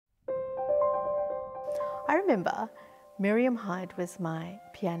I remember Miriam Hyde was my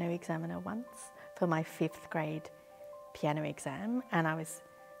piano examiner once for my 5th grade piano exam, and I was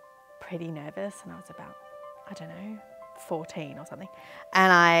pretty nervous, and I was about, I don't know, 14 or something.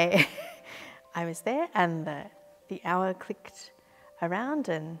 And I was there, and the hour clicked around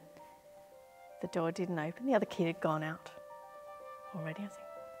and the door didn't open. The other kid had gone out already. I was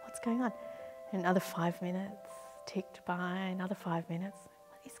like, what's going on? And another 5 minutes ticked by, another 5 minutes.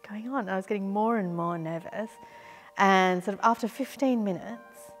 What is going on? And I was getting more and more nervous. And sort of after 15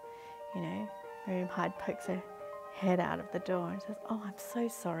 minutes, you know, Miriam Hyde pokes her head out of the door and says, oh, I'm so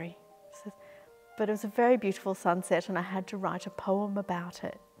sorry. She says, but it was a very beautiful sunset and I had to write a poem about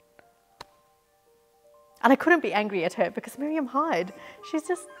it. And I couldn't be angry at her because Miriam Hyde,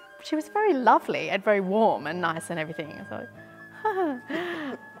 she was very lovely and very warm and nice and everything. So,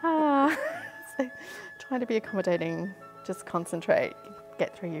 so trying to be accommodating, just concentrate,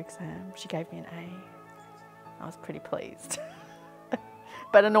 get through your exam. She gave me an A. I was pretty pleased,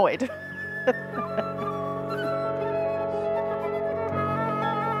 but annoyed.